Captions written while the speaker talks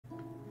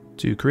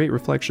To create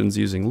reflections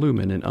using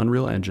Lumen in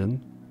Unreal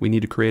Engine, we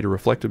need to create a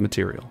reflective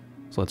material.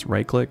 So let's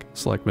right-click,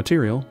 select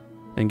Material,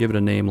 and give it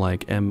a name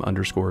like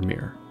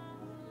M_mirror.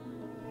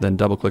 Then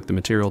double-click the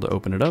material to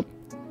open it up,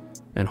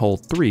 and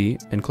hold 3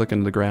 and click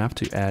into the graph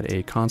to add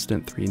a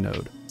constant 3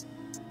 node.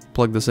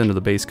 Plug this into the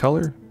base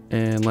color,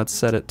 and let's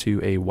set it to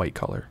a white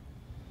color.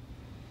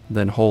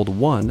 Then hold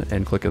 1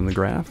 and click in the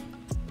graph.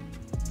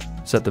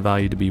 Set the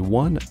value to be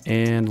 1,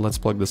 and let's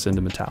plug this into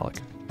metallic.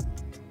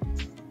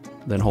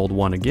 Then hold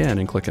 1 again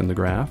and click in the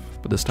graph,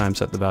 but this time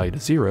set the value to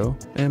 0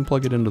 and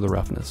plug it into the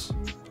roughness.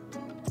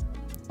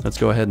 Let's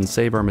go ahead and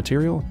save our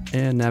material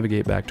and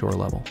navigate back to our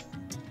level.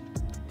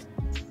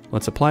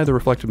 Let's apply the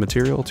reflective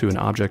material to an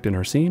object in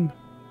our scene,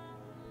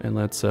 and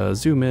let's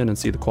zoom in and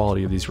see the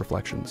quality of these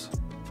reflections.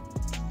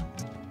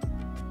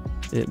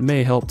 It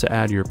may help to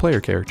add your player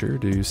character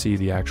to see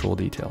the actual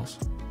details.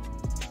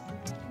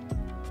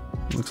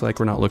 Looks like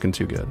we're not looking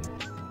too good.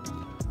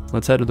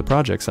 Let's head to the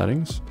project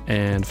settings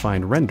and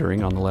find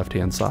rendering on the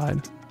left-hand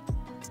side.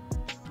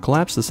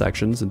 Collapse the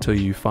sections until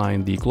you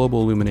find the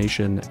global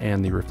illumination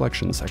and the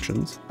reflection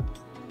sections.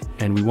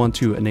 And we want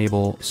to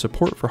enable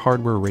support for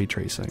hardware ray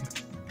tracing.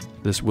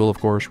 This will of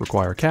course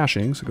require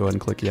caching, so go ahead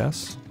and click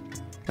yes.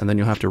 And then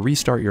you'll have to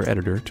restart your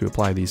editor to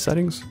apply these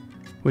settings,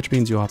 which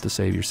means you'll have to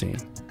save your scene.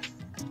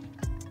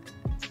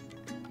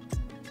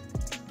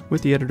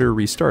 With the editor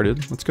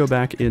restarted, let's go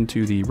back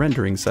into the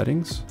rendering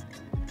settings,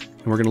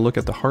 and we're going to look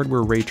at the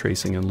hardware ray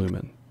tracing in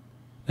Lumen.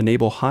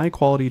 Enable high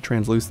quality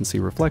translucency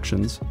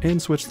reflections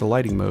and switch the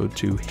lighting mode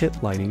to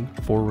hit lighting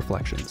for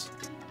reflections.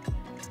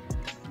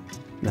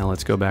 Now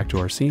let's go back to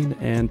our scene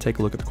and take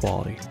a look at the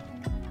quality.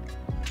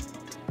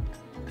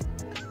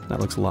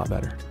 That looks a lot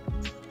better.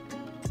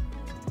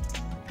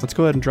 Let's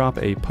go ahead and drop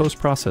a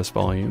post-process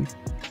volume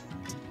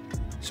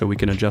so we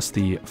can adjust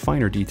the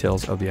finer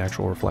details of the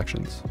actual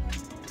reflections.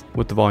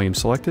 With the volume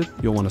selected,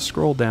 you'll want to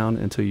scroll down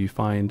until you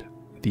find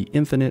the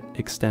infinite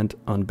extent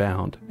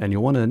unbound, and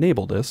you'll want to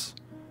enable this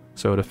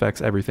so it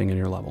affects everything in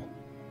your level.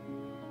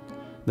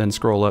 Then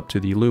scroll up to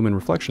the Lumen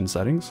reflection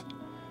settings.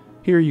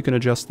 Here you can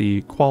adjust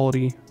the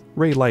quality,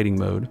 ray lighting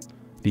mode,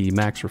 the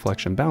max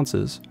reflection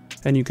bounces,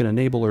 and you can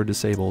enable or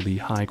disable the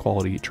high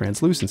quality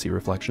translucency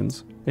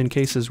reflections in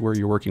cases where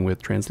you're working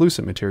with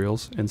translucent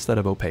materials instead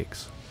of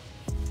opaques.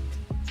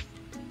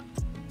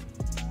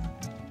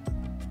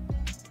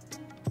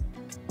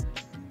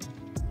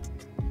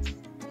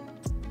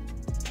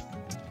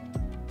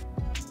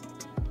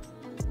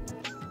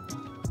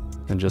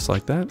 And just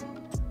like that,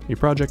 your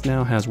project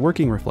now has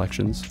working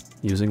reflections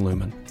using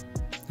Lumen.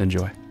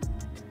 Enjoy.